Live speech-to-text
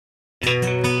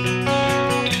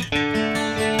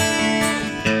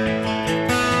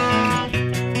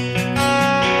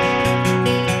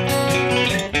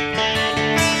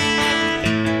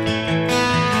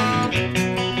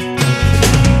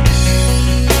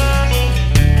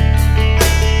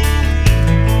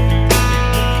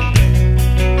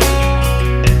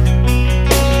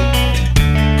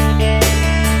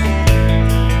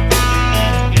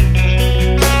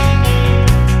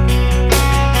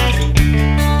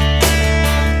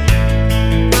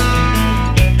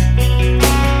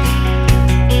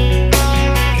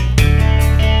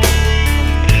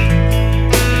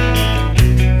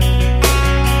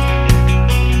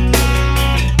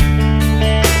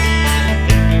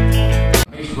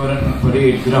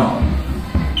Ground.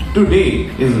 Today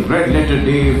is a red letter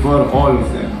day for all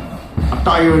of them,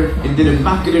 attired in their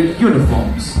immaculate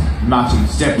uniforms, matching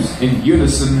steps in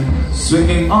unison,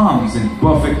 swinging arms in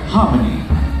perfect harmony,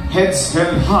 heads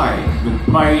held high with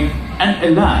pride and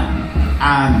elan,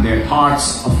 and their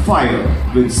hearts afire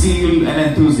with zeal and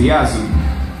enthusiasm.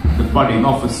 The budding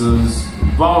officers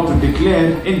vow to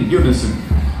declare in unison,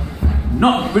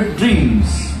 not with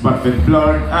dreams, but with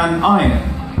blood and iron,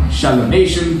 shall a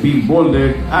nation be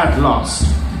molded at last.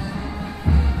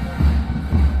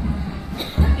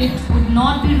 It would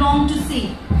not be wrong to say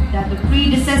that the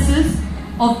predecessors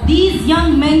of these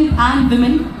young men and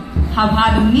women have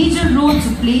had a major role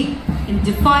to play in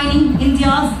defining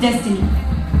India's destiny.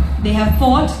 They have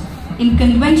fought in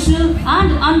conventional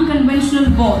and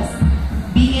unconventional wars,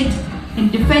 be it in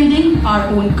defending our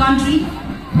own country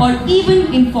or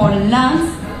even in foreign lands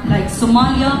like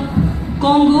Somalia,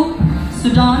 Congo,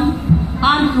 Sudan,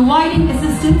 and providing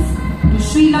assistance to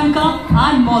Sri Lanka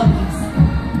and Maldives.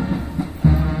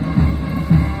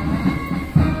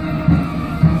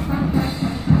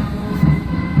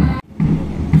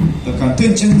 The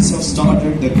contingents have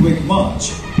started the quick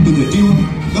march to the tune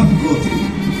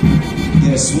Gangotri.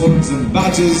 Their swords and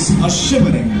badges are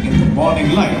shimmering in the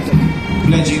morning light,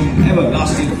 pledging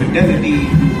everlasting fidelity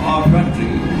to our country.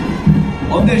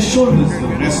 On their shoulders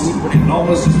will rest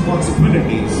enormous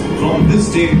responsibilities from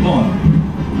this day on.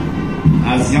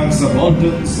 As young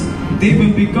subalterns, they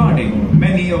will be guarding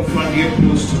many a frontier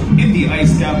post in the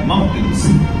ice-capped mountains,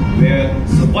 where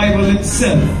survival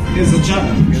itself is a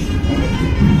challenge.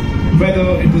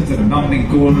 Whether it is the numbing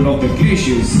cold of the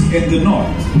glaciers in the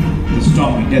north, the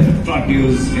stormy desert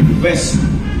frontiers in the west,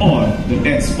 or the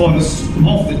dense forest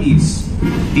of the east,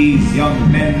 these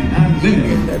young men and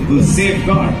women will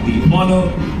safeguard the honor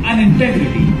and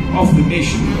integrity of the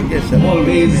nation,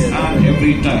 always and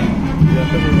every time.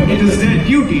 It is their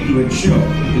duty to ensure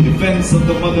the defense of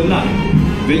the motherland,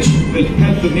 which will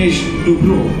help the nation to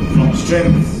grow from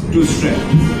strength to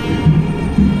strength.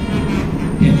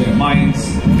 In their minds,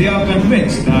 they are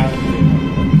convinced that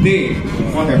they,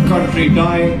 for their country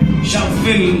die, shall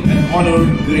fill an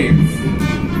honored grave.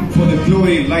 For the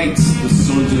glory lights the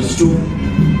soldier's tomb,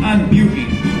 and beauty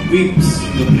weeps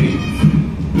the brave.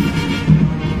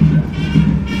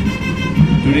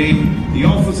 Today, the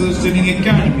Officers Training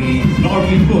Academy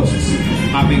proudly boasts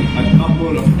having a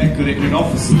number of decorated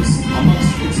officers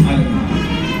amongst its alumni.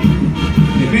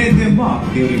 They made their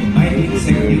mark during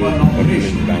 1971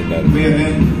 operation,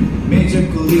 wherein Major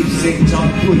Kuldeep Singh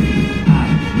Chandpuri and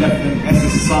Lieutenant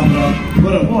S.S. Samra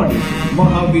were awarded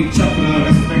Mahavir Chakra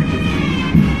respectively.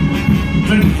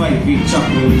 25 Veer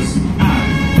Chakras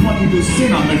and 42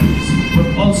 Sena medals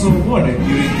were also awarded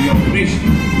during the operation,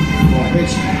 for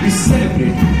which we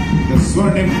celebrate the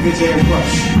Swarnim Vijay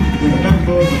Vash to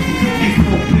remember the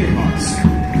 54 bravehearts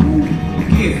who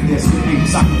gave their supreme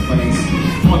sacrifice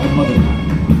for the motherland.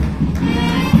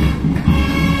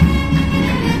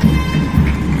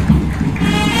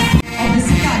 Of this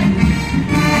academy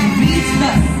and reads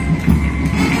thus: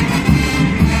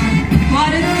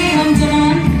 Bharat के हम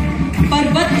जवान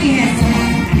पर्वत के हैं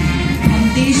समान, हम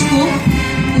देश को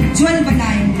उज्जवल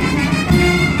बनाएंगे,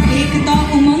 एकता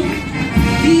उमंग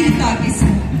वीरता के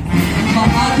संग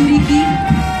बहादुरी की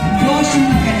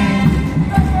रोशनी फैलाएंगे।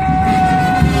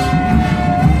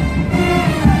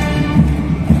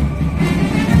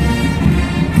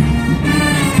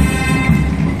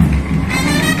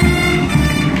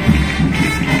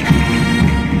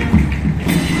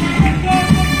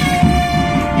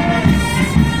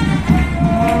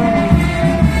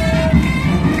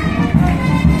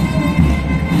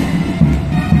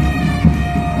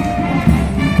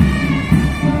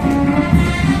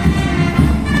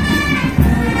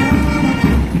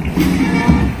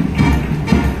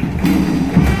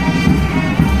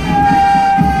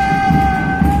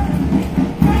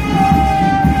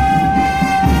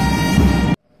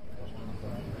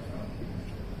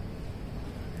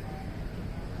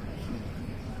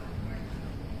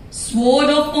 Sword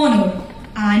of Honor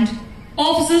and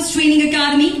Officers Training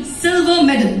Academy Silver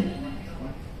Medal.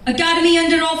 Academy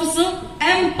Under Officer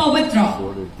M.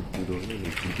 Pavitra.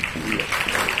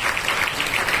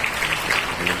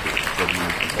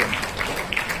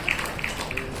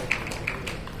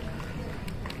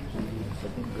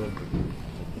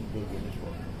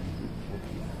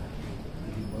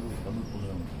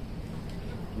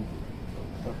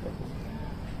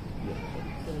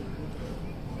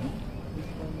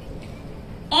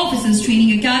 Officers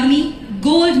Training Academy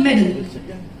Gold Medal.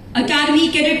 Academy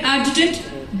Cadet Adjutant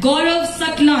Gaurav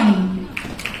Saklani.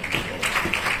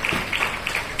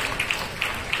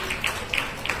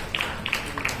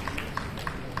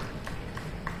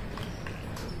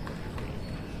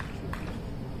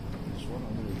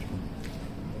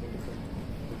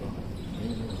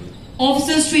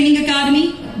 Officers Training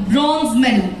Academy Bronze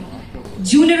Medal.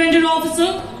 Junior Under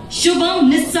Officer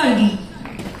Shubham Nisargi.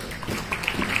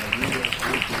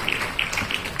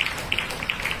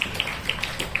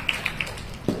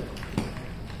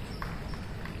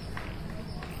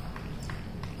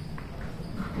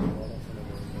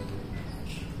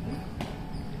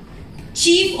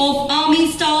 Chief of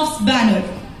Army Staff's Banner,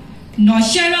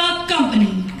 Noshera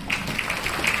Company.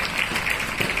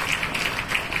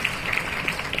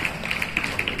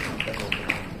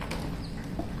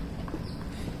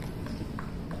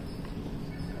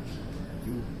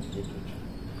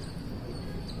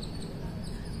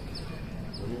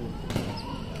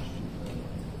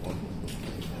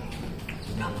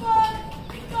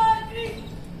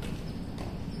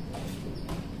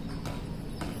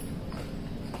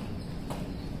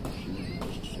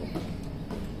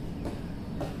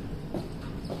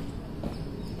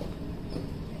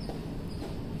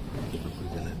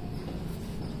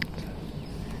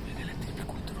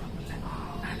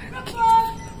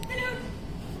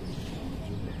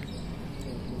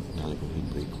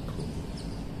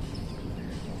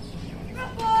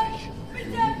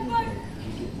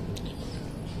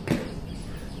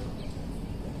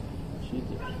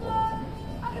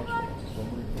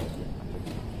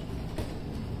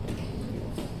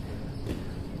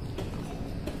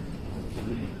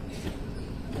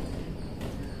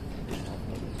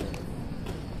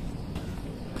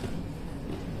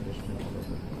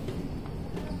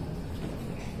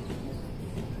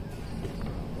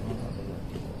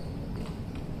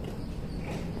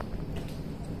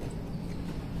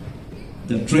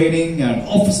 The Training and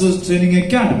Officers Training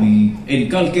Academy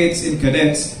inculcates in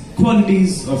cadets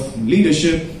qualities of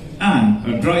leadership and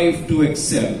a drive to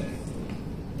excel.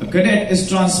 A cadet is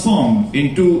transformed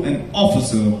into an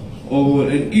officer over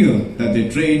a year that they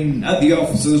train at the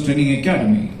Officers Training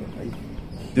Academy.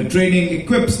 The training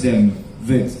equips them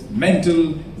with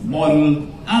mental, moral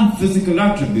and physical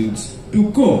attributes to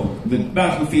cope with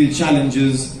battlefield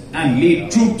challenges and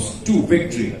lead troops to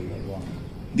victory.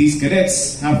 These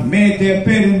cadets have made their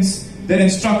parents, their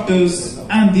instructors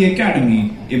and the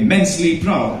academy immensely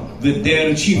proud with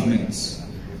their achievements.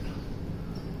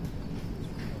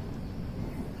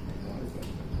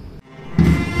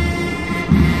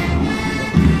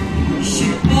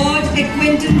 Should odd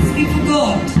acquaintance be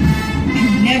forgot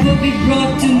and never be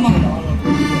brought to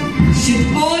mind? Should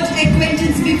odd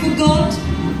acquaintance be forgot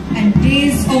and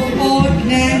days of odd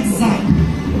lang syne?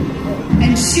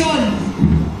 And surely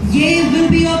ye will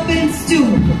be opens too,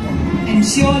 and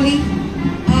surely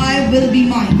I will be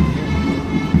mine.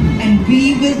 And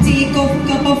we will take a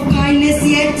cup of kindness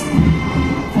yet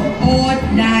for odd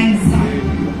lang syne.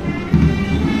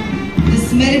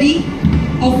 This melody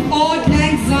of odd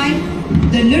lang syne,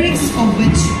 the lyrics of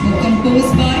which were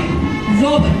composed by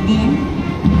Robert Burns,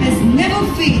 has never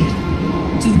failed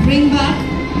to bring back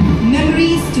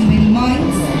memories to many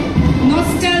minds,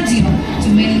 nostalgia to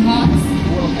many hearts,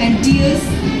 and tears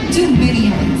to many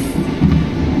eyes.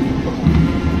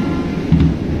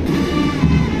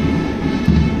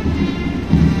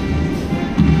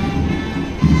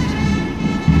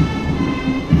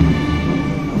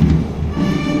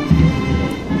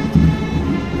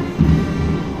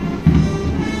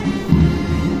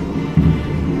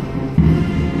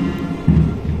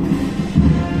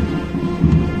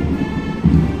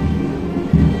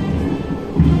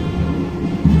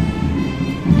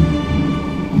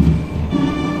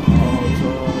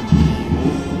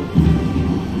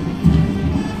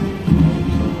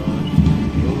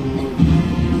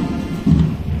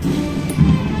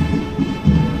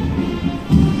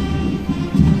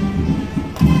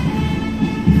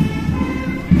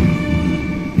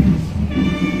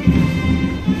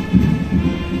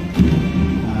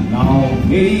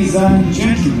 Ladies and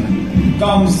gentlemen,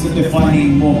 comes the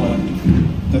defining moment.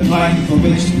 the time for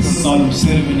which this solemn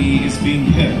ceremony is being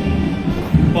held.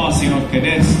 Passing out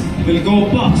cadets will go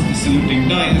past the saluting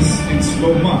dais in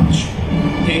slow march,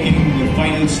 taking the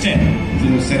final step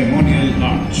through the ceremonial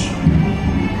arch.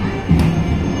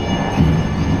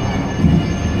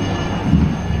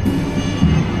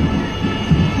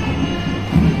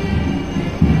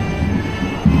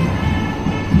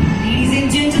 Ladies and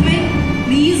gentlemen,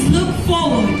 please look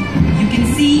forward. You can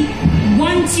see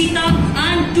one cheetah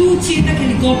and two cheetah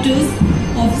helicopters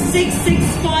of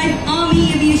 665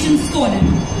 Army Aviation Squadron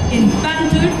in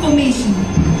bantered formation,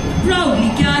 proudly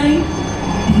carrying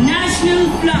the national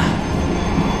flag,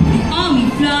 the Army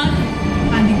flag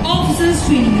and the Officers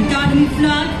Training Academy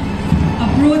flag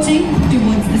approaching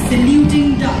towards the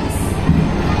saluting dais.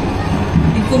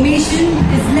 The formation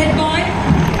is led by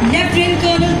Lieutenant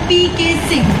Colonel P.K.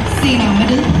 Singh, Sena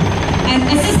Medal, and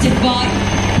assisted by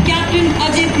Captain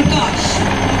Ajay Prakash.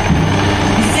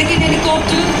 The second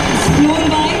helicopter is flown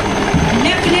by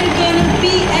Lieutenant Colonel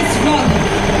P.S. Raghav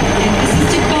and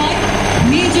assisted by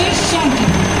Major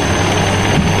Shantan.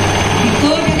 The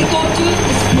third helicopter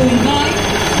is flown by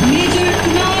Major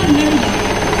Kunal Nanda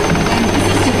and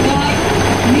assisted by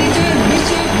Major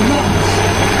Richard Raj.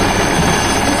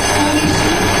 This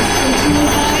formation is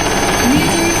controlled by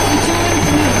Major Sujan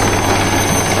Dhanurja.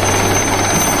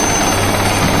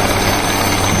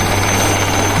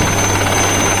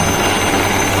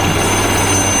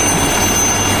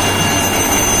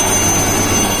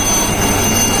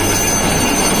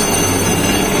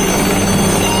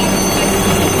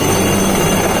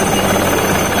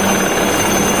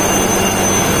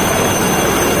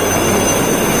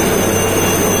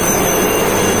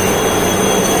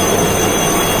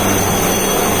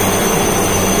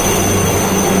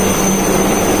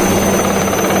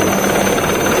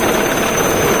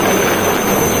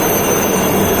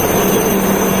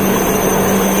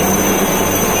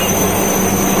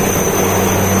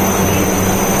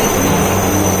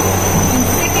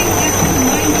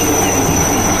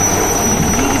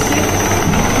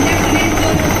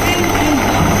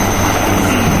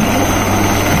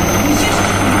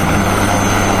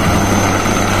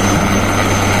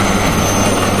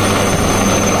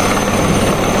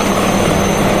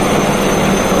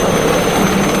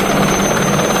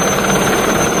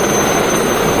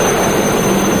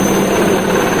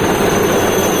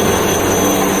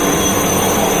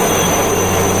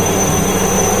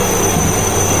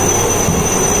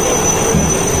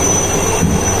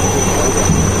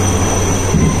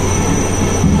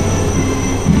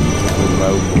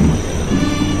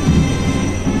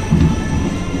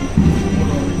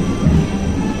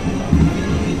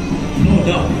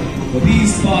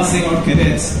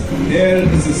 Cadets, there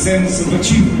is a sense of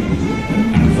achievement,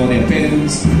 and for their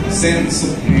parents, a sense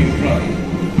of great pride.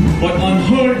 But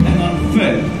unheard and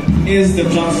unfelt is the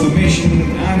transformation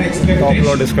and expectation top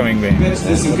load is coming by. which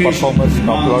this occasion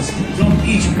demands from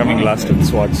each coming last with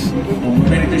SWATs. A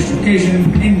momentous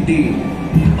occasion indeed,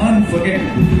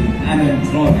 unforgettable and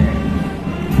enthralling.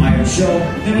 I am sure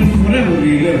they will forever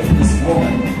relive this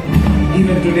moment.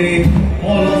 Even today,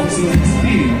 all officers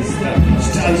experience that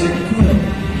nostalgic thrill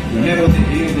whenever they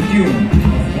hear the tune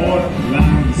of What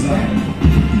Lang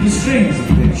Syne, the strings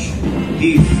of which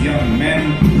these young men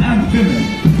and women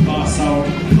pass out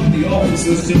from the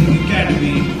Officers Training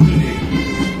Academy today.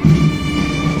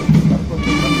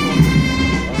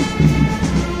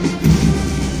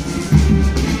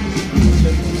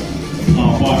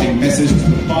 Our parting message to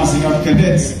the passing out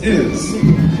cadets is: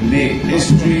 make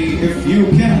history if you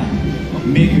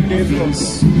can, make a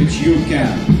difference which you can.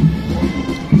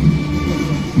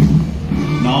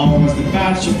 Now, as the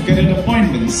batch of cadet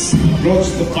appointments approach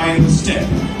the final step,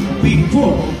 we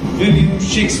quote William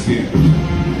Shakespeare: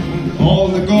 all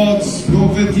the gods go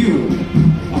with you.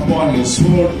 Upon your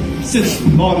sword sits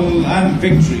laurel and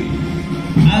victory,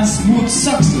 and smooth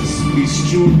success be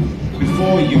strewed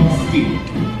before your feet.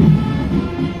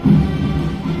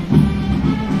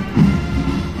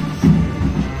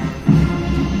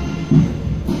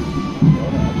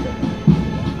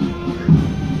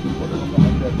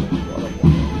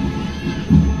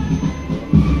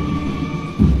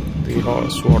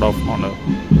 Sword of Honor.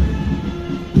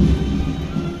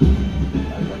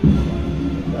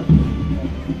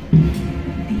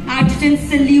 The adjutant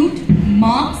salute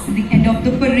marks the end of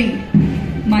the parade.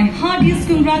 My heartiest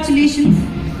congratulations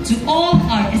to all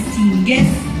our esteemed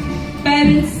guests,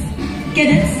 parents,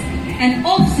 cadets, and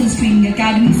Officers Training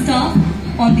Academy staff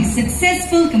on the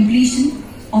successful completion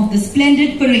of the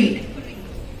splendid parade.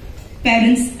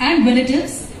 Parents and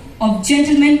relatives of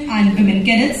gentlemen and women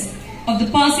cadets of the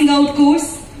passing out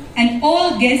course and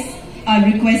all guests are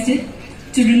requested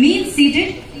to remain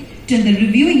seated till the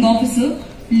reviewing officer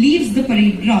leaves the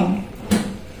parade ground.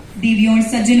 देवियों और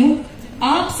सज्जनों,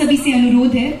 आप सभी से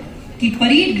अनुरोध है कि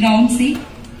parade ground से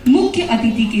मुख्य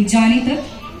अतिथि के जाने तक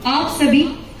आप सभी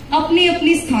अपने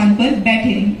अपने स्थान पर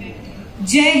बैठे रहें।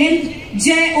 जय हिंद,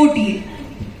 जय OTA।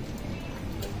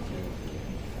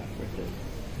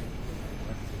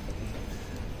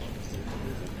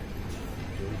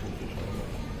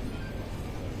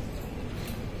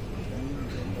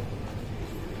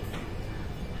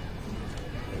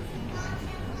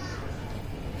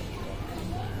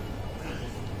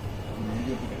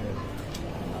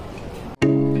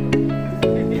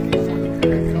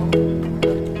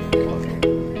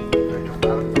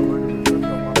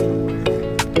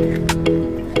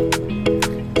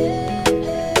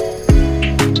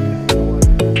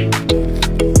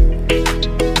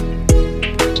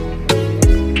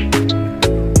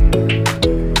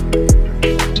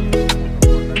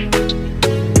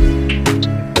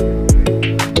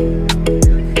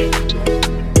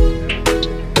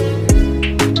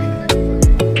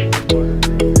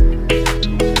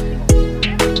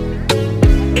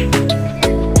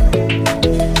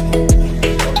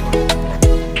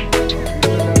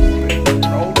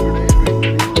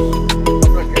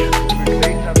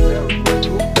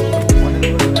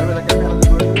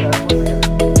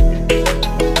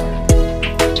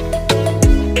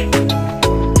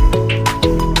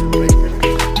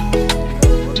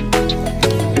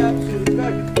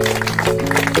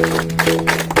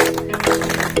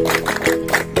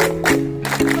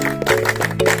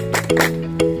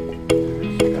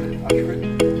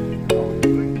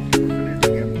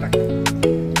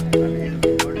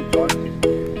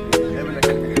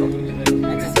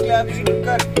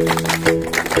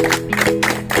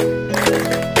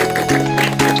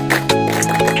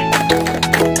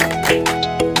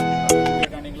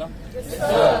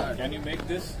 Can you make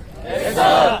this? Yes,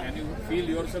 sir. Can you feel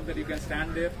yourself that you can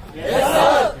stand there? Yes,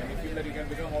 sir. Can you feel that you can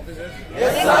become officers?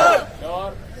 Yes, sir.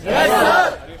 Sure? Yes,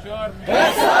 sir. Are you sure?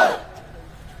 Yes, sir.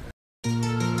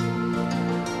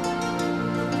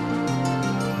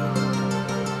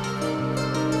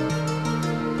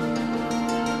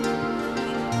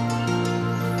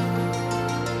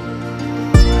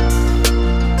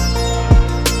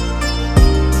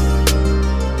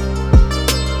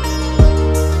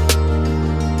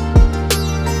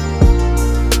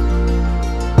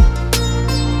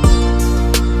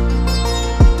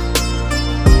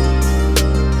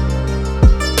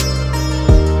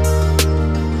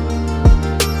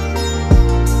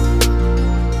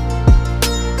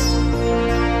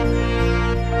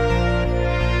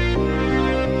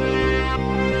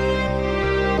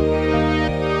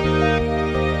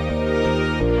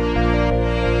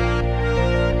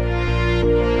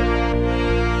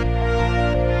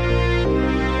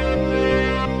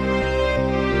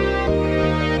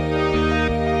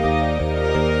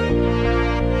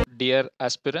 Dear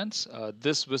aspirants,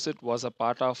 this visit was a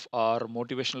part of our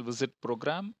motivational visit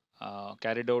program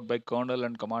carried out by Colonel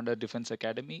and Commander Defense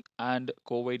Academy and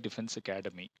Kuwait Defense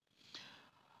Academy.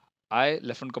 I,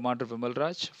 Lieutenant Commander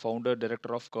Vimalraj, founder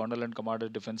director of Colonel and Commander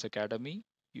Defense Academy,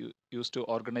 used to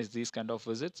organize these kind of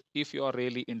visits. If you are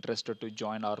really interested to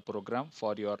join our program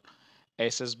for your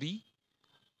SSB,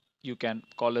 you can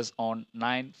call us on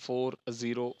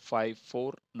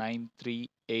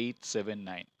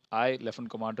 940549389. I, Lieutenant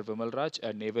Commander Vimalraj,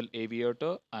 a naval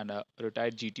aviator and a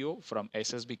retired GTO from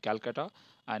SSB Calcutta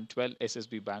and 12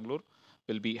 SSB Bangalore,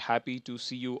 will be happy to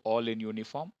see you all in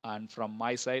uniform. And from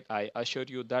my side, I assure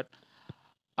you that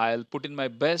I'll put in my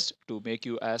best to make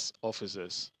you as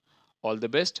officers. All the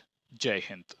best. Jai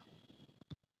Hind.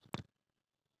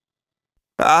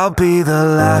 I'll be the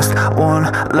last one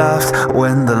left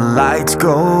when the lights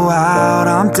go out.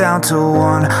 I'm down to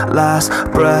one last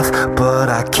breath, but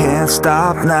I can't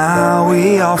stop now.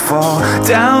 We all fall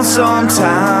down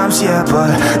sometimes, yeah,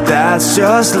 but that's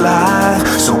just life.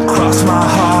 So cross my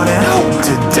heart and hope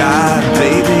to die.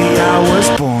 Baby, I was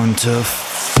born to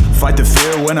fight the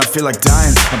fear when I feel like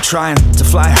dying. I'm trying to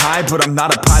fly high, but I'm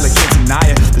not a pilot, can't deny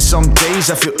it. There's some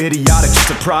days I feel idiotic, just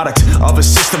a product of a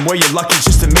system where you're lucky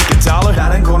just to make a dollar.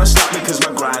 That ain't gonna stop me cause my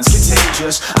grind's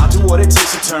contagious. I'll do what it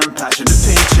takes to turn passion to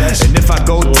paychecks. And if I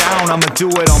go down, I'ma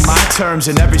do it on my terms.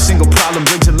 And every single problem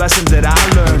brings a lesson that I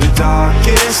learned. The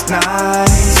darkest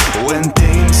nights, when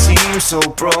things seem so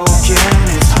broken,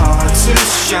 it's hard to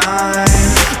shine,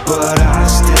 but I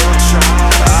still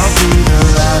try. I'll be the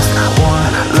last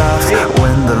one left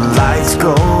when the lights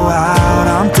go out.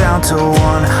 I'm down to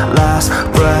one last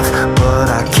breath, but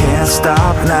I can't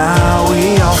stop now.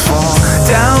 We all fall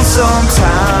down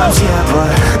sometimes, yeah,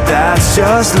 but that's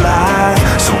just life.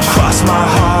 So cross my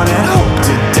heart and hope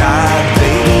to die.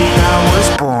 Baby,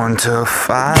 to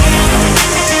fight.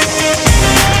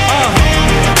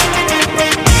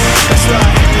 That's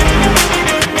right.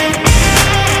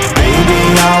 Baby,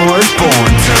 I was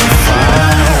born to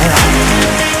fight.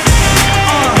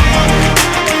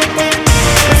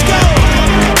 Let's go.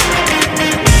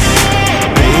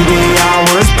 Baby, I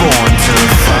was born to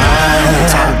fight.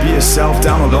 It's hard to be yourself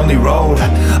down a lonely road.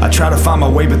 I try to find my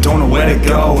way but don't know where to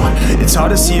go. It's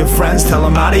hard to see your friends, tell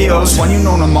them adios. When you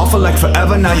know them all for like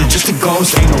forever, now you're just a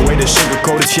ghost. Ain't no way to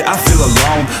sugarcoat it, shit, I feel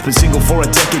alone. Been single for a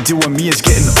decade, doing me is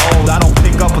getting old. I don't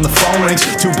pick up when the phone rings,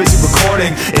 too busy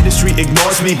recording. Industry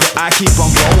ignores me, but I keep on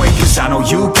going. Cause I know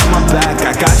you got my back,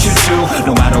 I got you too.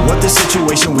 No matter what the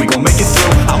situation, we gon' make it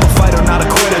through. I'm a fighter, not a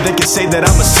quitter. They can say that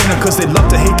I'm a sinner, cause they love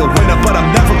to hate the winner, but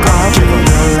I'm never gonna give up.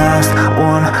 The last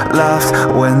one left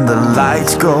when the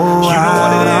lights go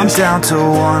out. I'm down to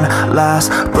one last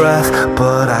breath,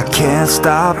 but I can't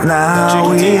stop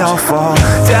now. We all fall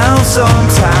down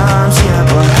sometimes, yeah,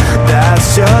 but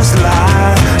that's just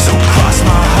life. So cross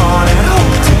my heart and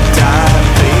hope to die.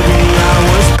 Baby, I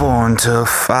was born to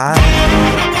fight.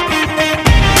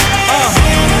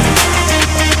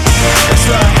 That's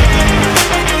right.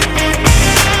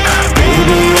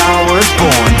 Baby, I was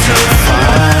born to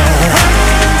fight.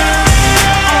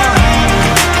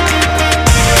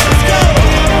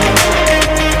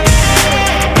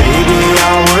 Baby,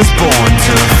 I was born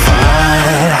to fight.